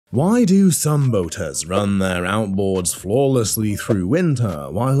Why do some boaters run their outboards flawlessly through winter,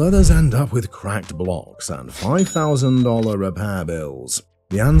 while others end up with cracked blocks and $5,000 repair bills?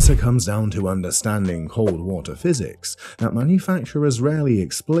 The answer comes down to understanding cold water physics that manufacturers rarely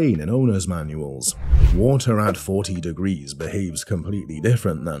explain in owner's manuals. Water at 40 degrees behaves completely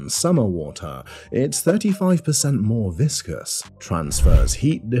different than summer water. It's 35% more viscous, transfers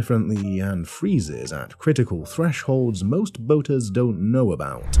heat differently, and freezes at critical thresholds most boaters don't know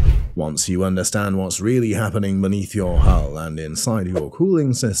about. Once you understand what's really happening beneath your hull and inside your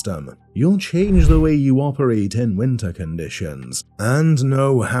cooling system, you'll change the way you operate in winter conditions and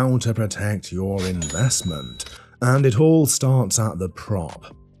know how to protect your investment. And it all starts at the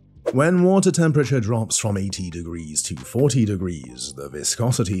prop. When water temperature drops from 80 degrees to 40 degrees, the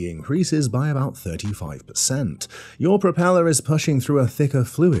viscosity increases by about 35%. Your propeller is pushing through a thicker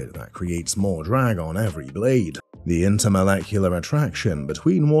fluid that creates more drag on every blade. The intermolecular attraction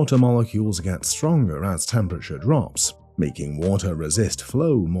between water molecules gets stronger as temperature drops, making water resist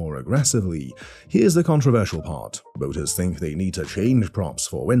flow more aggressively. Here's the controversial part. Boaters think they need to change props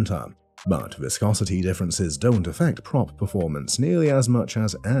for winter. But viscosity differences don't affect prop performance nearly as much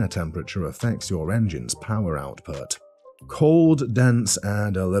as air temperature affects your engine's power output. Cold, dense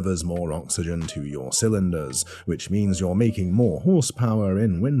air delivers more oxygen to your cylinders, which means you're making more horsepower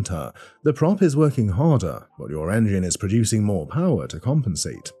in winter. The prop is working harder, but your engine is producing more power to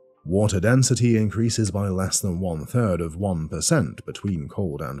compensate. Water density increases by less than 1/3 of 1% between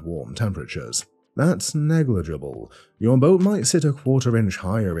cold and warm temperatures. That's negligible. Your boat might sit a 1/4 inch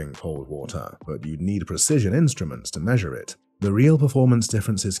higher in cold water, but you'd need precision instruments to measure it. The real performance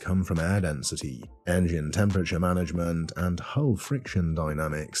differences come from air density, engine temperature management, and hull friction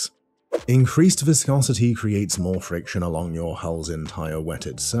dynamics. Increased viscosity creates more friction along your hull's entire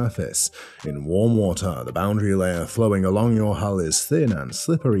wetted surface. In warm water, the boundary layer flowing along your hull is thin and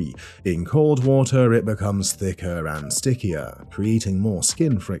slippery. In cold water, it becomes thicker and stickier, creating more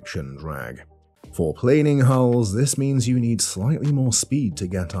skin friction drag. For planing hulls, this means you need slightly more speed to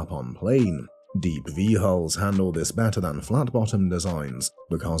get up on plane. Deep V-hulls handle this better than flat-bottom designs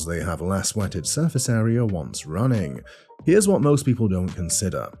because they have less wetted surface area once running. Here's what most people don't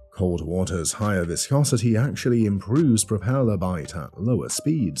consider. Cold water's higher viscosity actually improves propeller bite at lower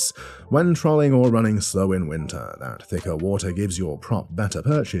speeds. When trolling or running slow in winter, that thicker water gives your prop better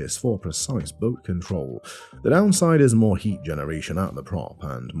purchase for precise boat control. The downside is more heat generation at the prop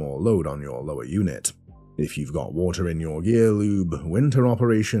and more load on your lower unit. If you've got water in your gear lube, winter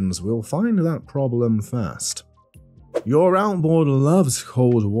operations will find that problem fast. Your outboard loves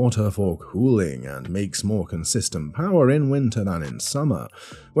cold water for cooling and makes more consistent power in winter than in summer.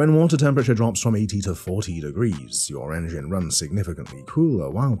 When water temperature drops from 80 to 40 degrees, your engine runs significantly cooler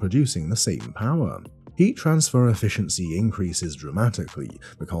while producing the same power. Heat transfer efficiency increases dramatically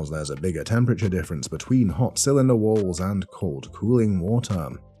because there's a bigger temperature difference between hot cylinder walls and cold cooling water.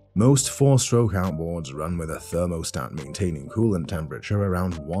 Most 4-stroke outboards run with a thermostat maintaining coolant temperature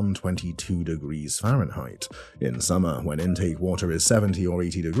around 122 degrees Fahrenheit. In summer, when intake water is 70 or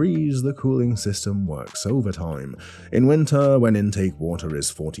 80 degrees, the cooling system works overtime. In winter, when intake water is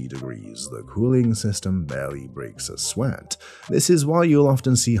 40 degrees, the cooling system barely breaks a sweat. This is why you'll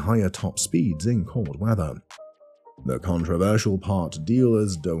often see higher top speeds in cold weather. The controversial part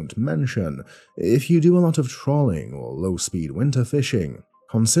dealers don't mention: if you do a lot of trolling or low-speed winter fishing,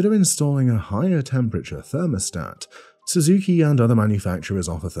 consider installing a higher temperature thermostat. Suzuki and other manufacturers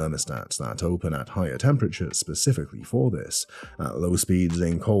offer thermostats that open at higher temperatures specifically for this. At low speeds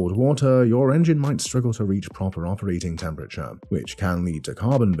in cold water, your engine might struggle to reach proper operating temperature, which can lead to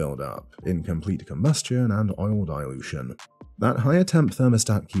carbon buildup, incomplete combustion, and oil dilution. That higher temp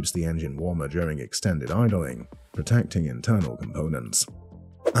thermostat keeps the engine warmer during extended idling, protecting internal components.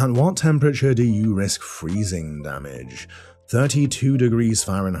 At what temperature do you risk freezing damage? 32 degrees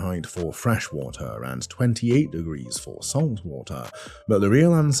Fahrenheit for fresh water and 28 degrees for salt water, but the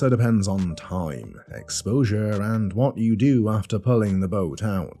real answer depends on time, exposure, and what you do after pulling the boat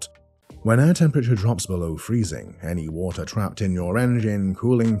out. When air temperature drops below freezing, any water trapped in your engine,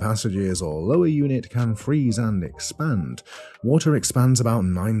 cooling passages, or lower unit can freeze and expand. Water expands about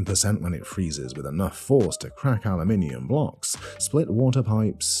 9% when it freezes, with enough force to crack aluminium blocks, split water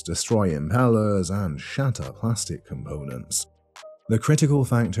pipes, destroy impellers, and shatter plastic components. The critical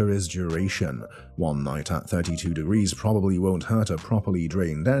factor is duration. One night at 32 degrees probably won't hurt a properly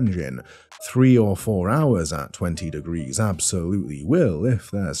drained engine. 3 or 4 hours at 20 degrees absolutely will if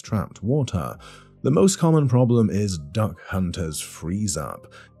there's trapped water. The most common problem is duck hunters freeze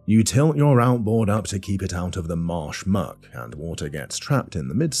up. You tilt your outboard up to keep it out of the marsh muck, and water gets trapped in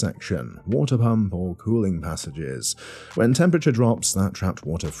the midsection, water pump, or cooling passages. When temperature drops, that trapped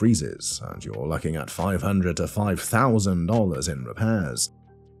water freezes, and you're looking at $500 to $5,000 in repairs.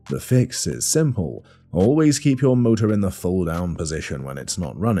 The fix is simple. Always keep your motor in the full down position when it's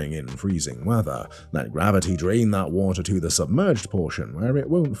not running in freezing weather. Let gravity drain that water to the submerged portion where it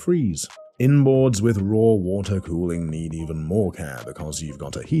won't freeze. Inboards with raw water cooling need even more care because you've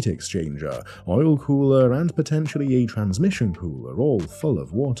got a heat exchanger, oil cooler, and potentially a transmission cooler all full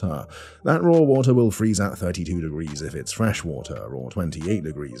of water. That raw water will freeze at 32 degrees if it's fresh water, or 28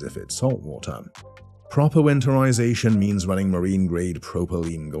 degrees if it's salt water. Proper winterization means running marine-grade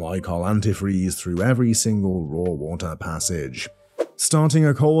propylene glycol antifreeze through every single raw water passage. Starting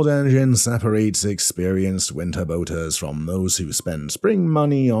a cold engine separates experienced winter boaters from those who spend spring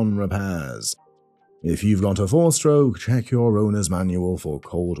money on repairs. If you've got a 4-stroke, check your owner's manual for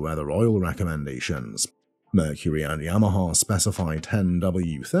cold weather oil recommendations. Mercury and Yamaha specify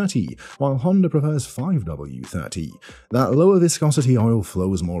 10W30, while Honda prefers 5W30. That lower viscosity oil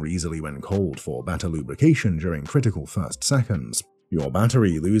flows more easily when cold for better lubrication during critical first seconds. Your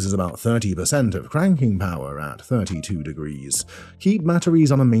battery loses about 30% of cranking power at 32 degrees. Keep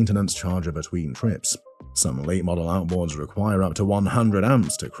batteries on a maintenance charger between trips. Some late-model outboards require up to 100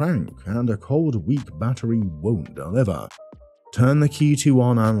 amps to crank, and a cold, weak battery won't deliver. Turn the key 2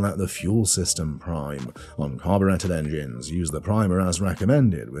 on and let the fuel system prime. On carbureted engines, use the primer as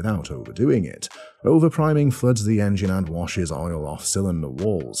recommended without overdoing it. Overpriming floods the engine and washes oil off cylinder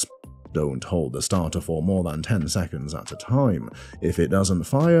walls. Don't hold the starter for more than 10 seconds at a time. If it doesn't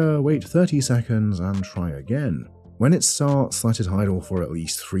fire, wait 30 seconds and try again. When it starts, let it idle for at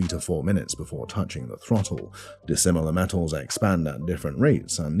least 3 to 4 minutes before touching the throttle. Dissimilar metals expand at different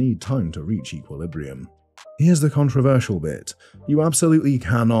rates and need time to reach equilibrium. Here's the controversial bit. You absolutely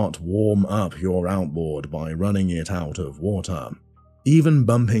cannot warm up your outboard by running it out of water. Even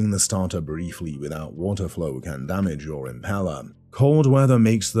bumping the starter briefly without water flow can damage your impeller. Cold weather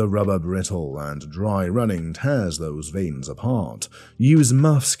makes the rubber brittle, and dry running tears those veins apart. Use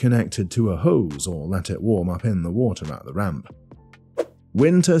muffs connected to a hose or let it warm up in the water at the ramp.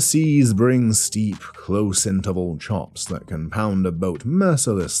 Winter seas bring steep, close-interval chops that can pound a boat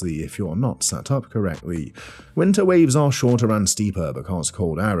mercilessly if you're not set up correctly. Winter waves are shorter and steeper because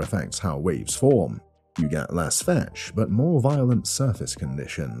cold air affects how waves form. You get less fetch, but more violent surface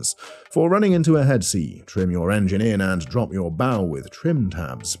conditions. For running into a head sea, trim your engine in and drop your bow with trim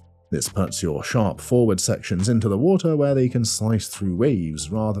tabs. This puts your sharp forward sections into the water where they can slice through waves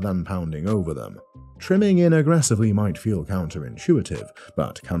rather than pounding over them. Trimming in aggressively might feel counterintuitive,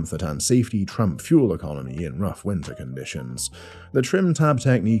 but comfort and safety trump fuel economy in rough winter conditions. The trim tab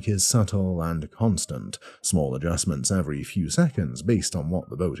technique is subtle and constant, small adjustments every few seconds based on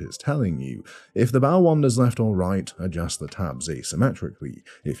what the boat is telling you. If the bow wanders left or right, adjust the tabs asymmetrically.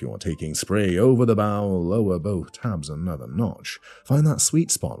 If you're taking spray over the bow, lower both tabs another notch. Find that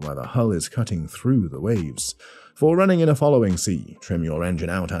sweet spot where the hull is cutting through the waves. For running in a following sea, trim your engine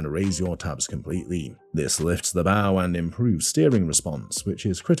out and raise your tabs completely. This lifts the bow and improves steering response, which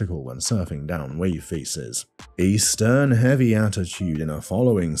is critical when surfing down wave faces. A stern-heavy attitude in a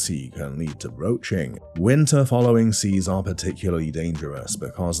following sea can lead to broaching. Winter following seas are particularly dangerous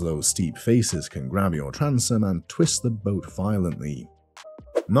because those steep faces can grab your transom and twist the boat violently.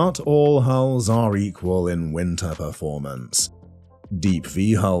 Not all hulls are equal in winter performance. Deep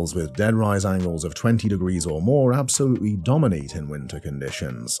V-hulls with dead rise angles of 20 degrees or more absolutely dominate in winter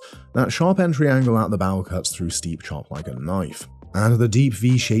conditions. That sharp entry angle at the bow cuts through steep chop like a knife. And the deep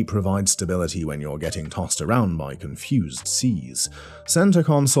V shape provides stability when you're getting tossed around by confused seas. Center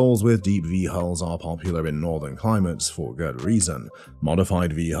consoles with deep V-hulls are popular in northern climates for good reason.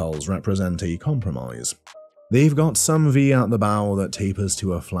 Modified V-hulls represent a compromise. They've got some V at the bow that tapers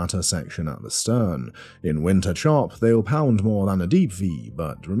to a flatter section at the stern. In winter chop, they'll pound more than a deep V,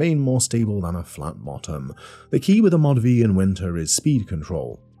 but remain more stable than a flat bottom. The key with a mod V in winter is speed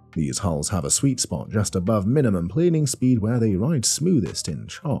control. These hulls have a sweet spot just above minimum planing speed where they ride smoothest in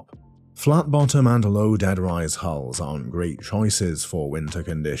chop. Flat bottom and low dead rise hulls aren't great choices for winter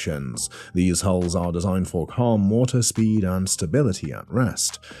conditions. These hulls are designed for calm water speed and stability at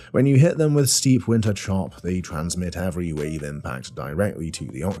rest. When you hit them with steep winter chop, they transmit every wave impact directly to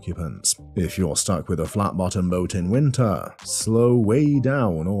the occupants. If you're stuck with a flat bottom boat in winter, slow way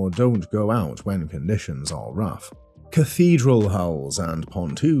down or don't go out when conditions are rough. Cathedral hulls and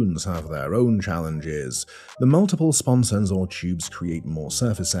pontoons have their own challenges. The multiple sponsons or tubes create more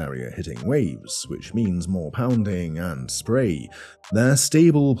surface area hitting waves, which means more pounding and spray. They're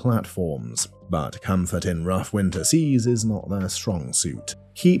stable platforms, but comfort in rough winter seas is not their strong suit.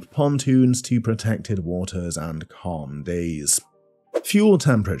 Keep pontoons to protected waters and calm days. Fuel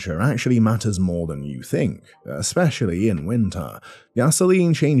temperature actually matters more than you think, especially in winter.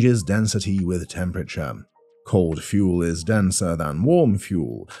 Gasoline changes density with temperature. Cold fuel is denser than warm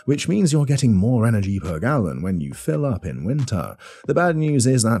fuel, which means you're getting more energy per gallon when you fill up in winter. The bad news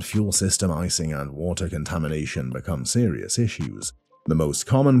is that fuel system icing and water contamination become serious issues. The most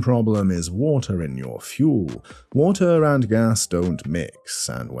common problem is water in your fuel. Water and gas don't mix,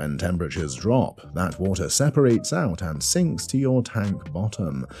 and when temperatures drop, that water separates out and sinks to your tank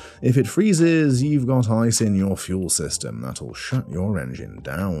bottom. If it freezes, you've got ice in your fuel system that'll shut your engine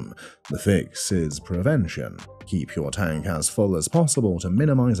down. The fix is prevention. Keep your tank as full as possible to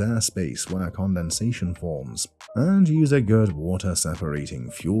minimize airspace where condensation forms, and use a good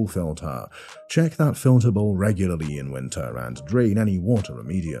water-separating fuel filter. Check that filter bowl regularly in winter and drain any water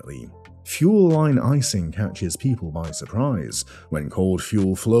immediately. Fuel line icing catches people by surprise. When cold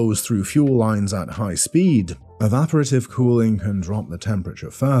fuel flows through fuel lines at high speed, evaporative cooling can drop the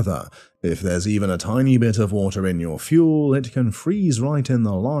temperature further. If there's even a tiny bit of water in your fuel, it can freeze right in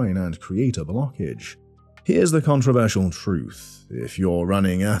the line and create a blockage. Here's the controversial truth. If you're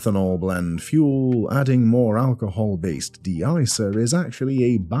running ethanol blend fuel, adding more alcohol-based de-icer is actually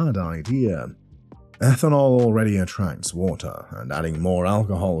a bad idea. Ethanol already attracts water, and adding more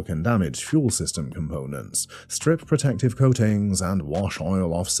alcohol can damage fuel system components, strip protective coatings, and wash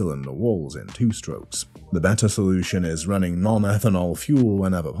oil off cylinder walls in 2 strokes. The better solution is running non-ethanol fuel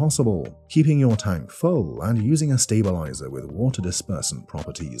whenever possible, keeping your tank full, and using a stabilizer with water dispersant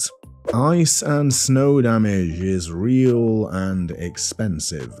properties. Ice and snow damage is real and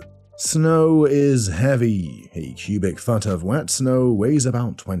expensive. Snow is heavy. A cubic foot of wet snow weighs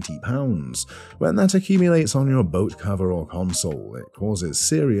about 20 pounds. When that accumulates on your boat cover or console, it causes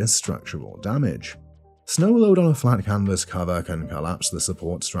serious structural damage. Snow load on a flat canvas cover can collapse the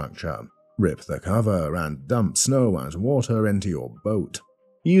support structure, rip the cover, and dump snow and water into your boat.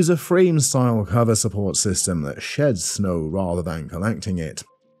 Use a frame-style cover support system that sheds snow rather than collecting it.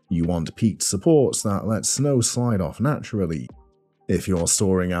 You want peaked supports that let snow slide off naturally. If you're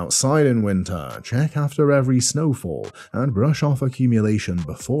storing outside in winter, check after every snowfall and brush off accumulation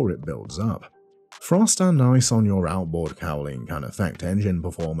before it builds up. Frost and ice on your outboard cowling can affect engine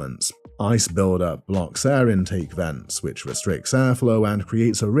performance. Ice buildup blocks air intake vents, which restricts airflow and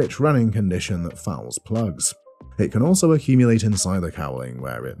creates a rich running condition that fouls plugs. It can also accumulate inside the cowling,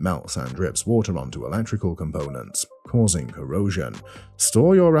 where it melts and drips water onto electrical components, causing corrosion.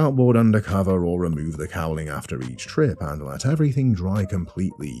 Store your outboard under cover or remove the cowling after each trip and let everything dry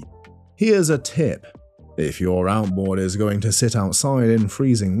completely. Here's a tip. If your outboard is going to sit outside in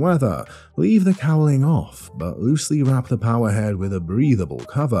freezing weather, leave the cowling off, but loosely wrap the powerhead with a breathable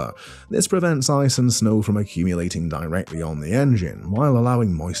cover. This prevents ice and snow from accumulating directly on the engine while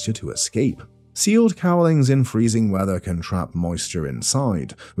allowing moisture to escape. Sealed cowlings in freezing weather can trap moisture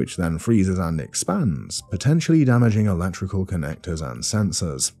inside, which then freezes and expands, potentially damaging electrical connectors and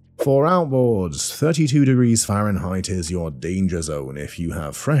sensors. For outboards, 32 degrees Fahrenheit is your danger zone if you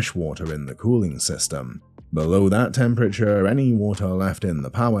have fresh water in the cooling system. Below that temperature, any water left in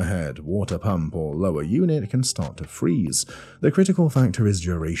the powerhead, water pump, or lower unit can start to freeze. The critical factor is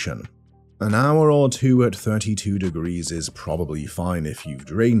duration. An hour or 2 at 32 degrees is probably fine if you've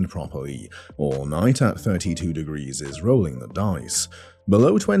drained properly. All night at 32 degrees is rolling the dice.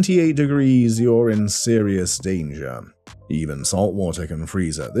 Below 28 degrees, you're in serious danger. Even salt water can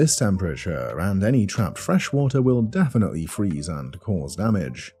freeze at this temperature, and any trapped fresh water will definitely freeze and cause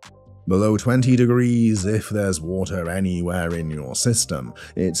damage. Below 20 degrees, if there's water anywhere in your system,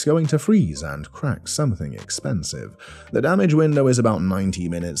 it's going to freeze and crack something expensive. The damage window is about 90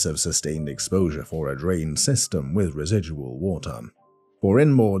 minutes of sustained exposure for a drained system with residual water. For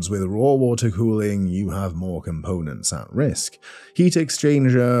inboards with raw water cooling, you have more components at risk. Heat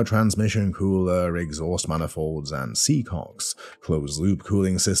exchanger, transmission cooler, exhaust manifolds, and seacocks. Closed-loop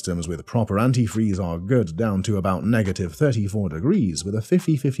cooling systems with proper antifreeze are good down to about negative 34 degrees with a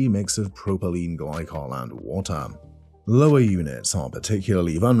 50-50 mix of propylene glycol and water. Lower units are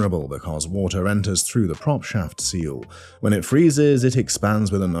particularly vulnerable because water enters through the prop shaft seal. When it freezes, it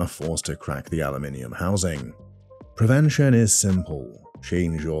expands with enough force to crack the aluminium housing. Prevention is simple.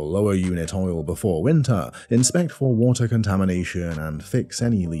 Change your lower unit oil before winter, inspect for water contamination, and fix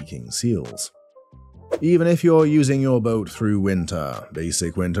any leaking seals. Even if you're using your boat through winter,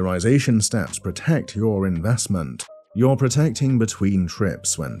 basic winterization steps protect your investment. You're protecting between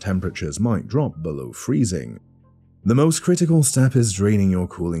trips when temperatures might drop below freezing. The most critical step is draining your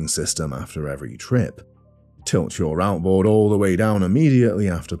cooling system after every trip. Tilt your outboard all the way down immediately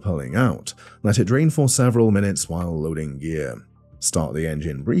after pulling out. Let it drain for several minutes while loading gear. Start the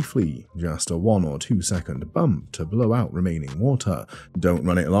engine briefly, just a 1 or 2 second bump to blow out remaining water. Don't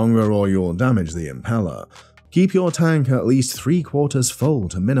run it longer or you'll damage the impeller. Keep your tank at least 3/4 full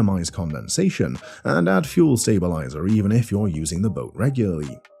to minimize condensation, and add fuel stabilizer even if you're using the boat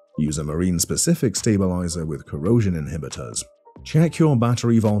regularly. Use a marine-specific stabilizer with corrosion inhibitors. Check your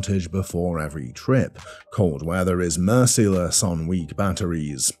battery voltage before every trip. Cold weather is merciless on weak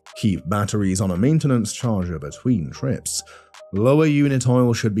batteries. Keep batteries on a maintenance charger between trips. Lower unit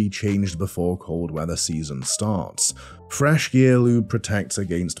oil should be changed before cold weather season starts. Fresh gear lube protects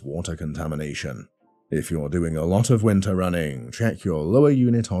against water contamination. If you're doing a lot of winter running, check your lower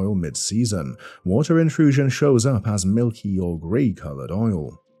unit oil mid-season. Water intrusion shows up as milky or grey-colored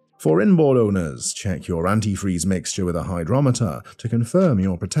oil. For inboard owners, check your antifreeze mixture with a hydrometer to confirm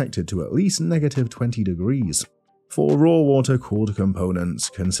you're protected to at least -20 degrees. For raw water-cooled components,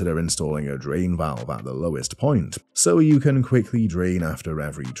 consider installing a drain valve at the lowest point, so you can quickly drain after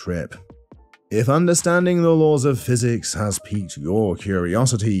every trip. If understanding the laws of physics has piqued your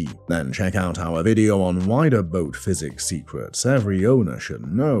curiosity, then check out our video on wider boat physics secrets every owner should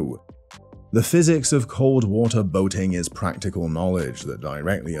know. The physics of cold water boating is practical knowledge that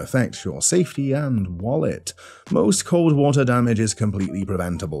directly affects your safety and wallet. Most cold water damage is completely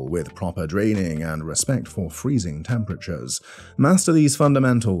preventable with proper draining and respect for freezing temperatures. Master these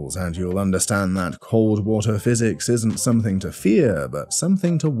fundamentals and you'll understand that cold water physics isn't something to fear, but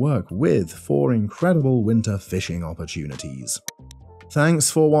something to work with for incredible winter fishing opportunities. Thanks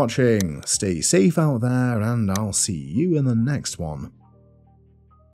for watching, stay safe out there, and I'll see you in the next one.